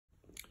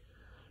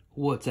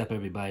What's up,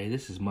 everybody?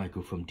 This is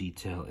Michael from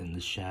Detail in the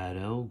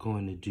Shadow.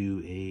 Going to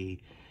do a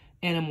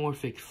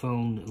anamorphic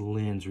phone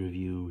lens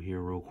review here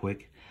real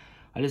quick.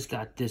 I just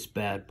got this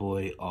bad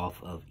boy off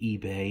of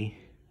eBay.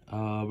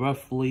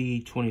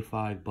 Roughly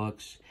 25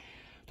 bucks.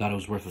 Thought it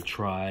was worth a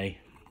try.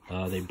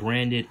 They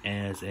brand it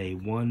as a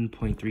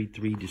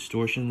 1.33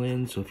 distortion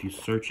lens. So if you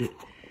search it,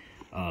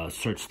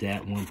 search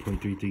that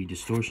 1.33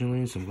 distortion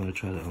lens. I'm going to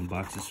try to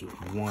unbox this with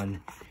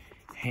one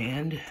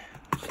hand.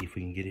 Let's see if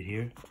we can get it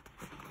here.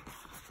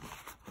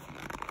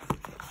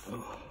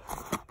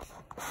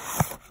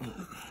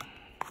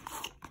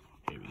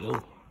 Here we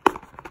go.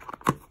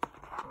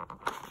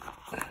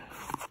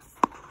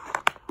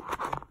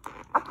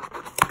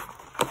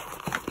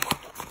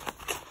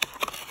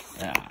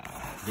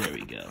 There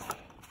we go.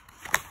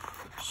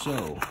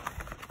 So,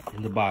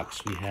 in the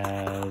box we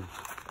have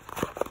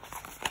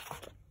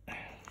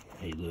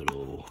a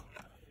little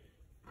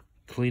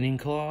cleaning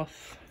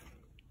cloth.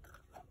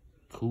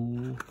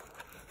 Cool.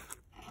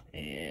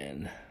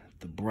 And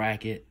the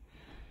bracket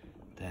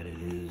that it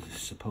is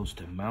supposed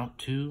to mount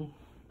to,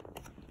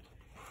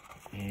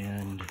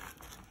 and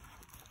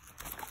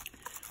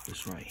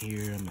this right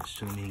here I'm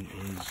assuming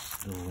is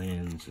the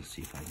lens. Let's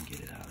see if I can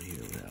get it out of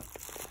here without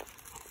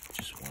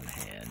just one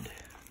hand.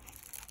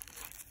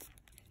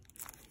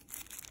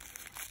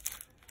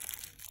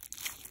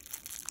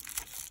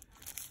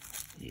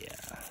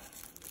 Yeah.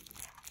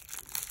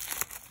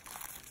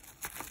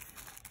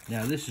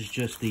 Now this is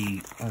just the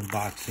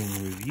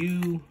unboxing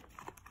review.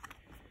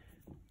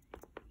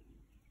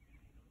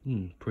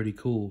 Pretty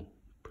cool.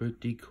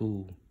 Pretty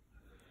cool.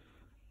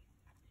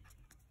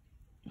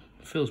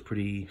 Feels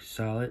pretty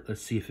solid.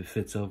 Let's see if it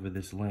fits over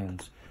this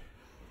lens.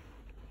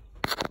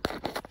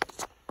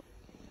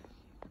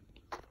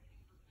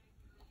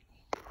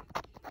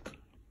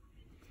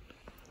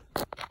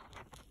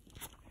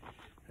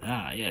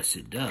 Ah, yes,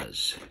 it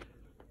does.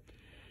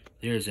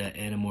 There's that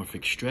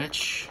anamorphic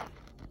stretch.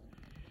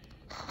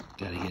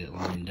 Gotta get it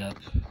lined up.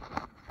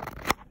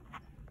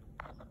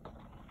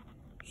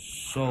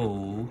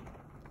 So,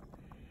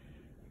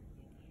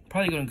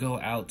 probably gonna go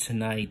out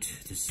tonight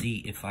to see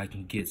if I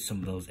can get some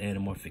of those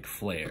anamorphic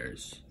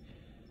flares.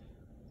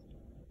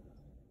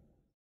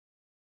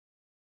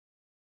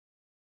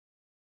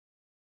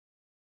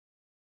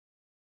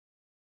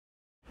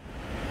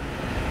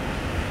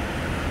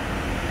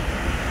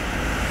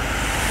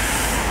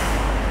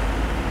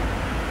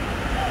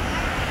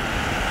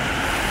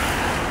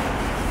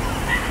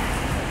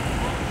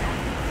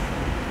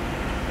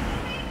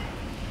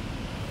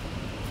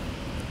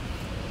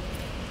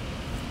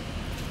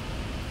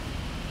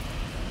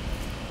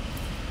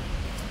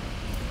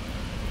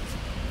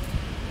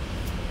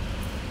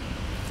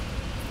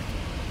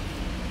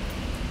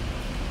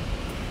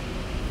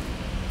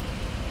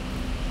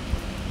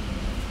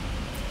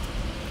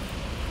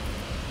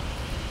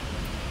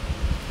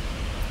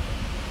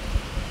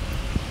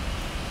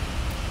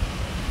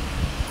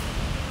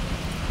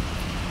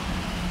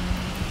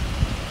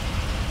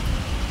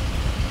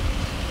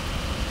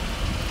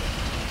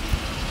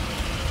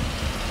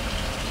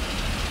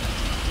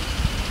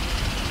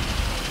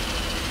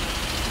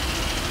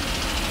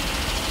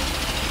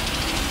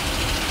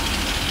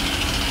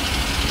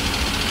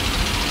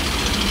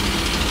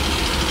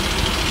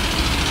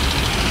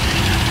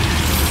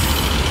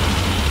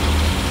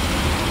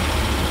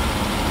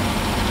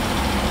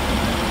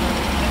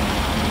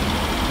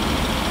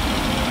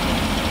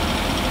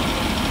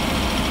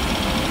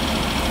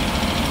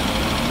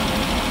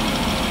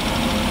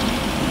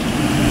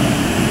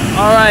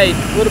 All right,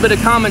 a little bit of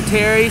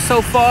commentary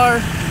so far.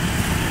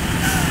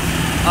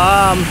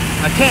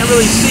 I can't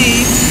really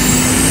see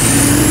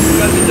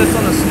because it's just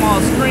on a small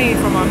screen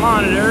from my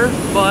monitor,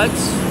 but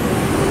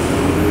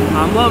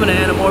I'm loving the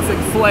anamorphic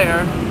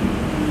flare,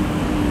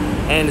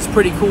 and it's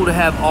pretty cool to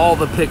have all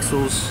the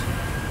pixels.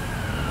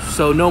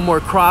 So no more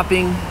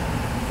cropping,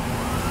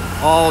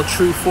 all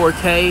true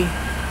 4K.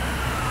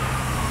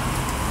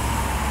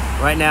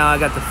 Right now I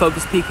got the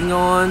focus peaking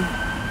on.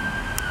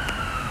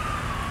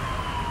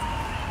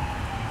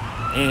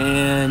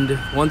 And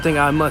one thing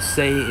I must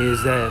say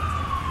is that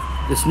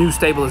this new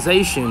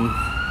stabilization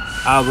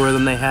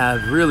algorithm they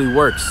have really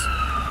works.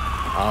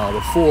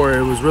 Before,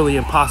 it was really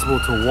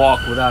impossible to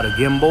walk without a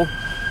gimbal.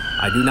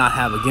 I do not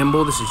have a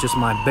gimbal. This is just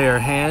my bare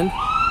hand.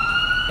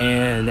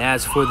 And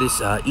as for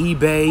this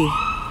eBay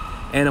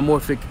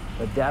anamorphic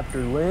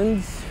adapter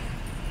lens,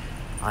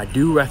 I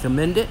do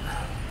recommend it.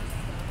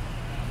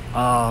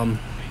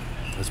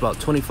 It's about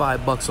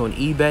 25 bucks on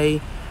eBay,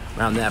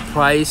 around that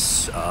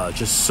price.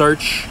 Just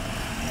search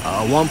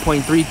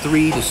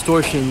 1.33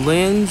 distortion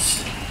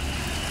lens,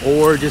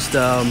 or just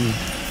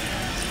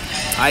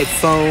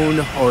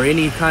iPhone or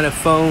any kind of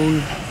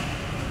phone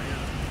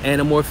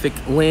anamorphic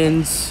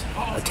lens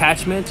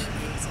attachment,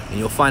 and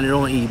you'll find it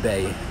on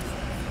eBay.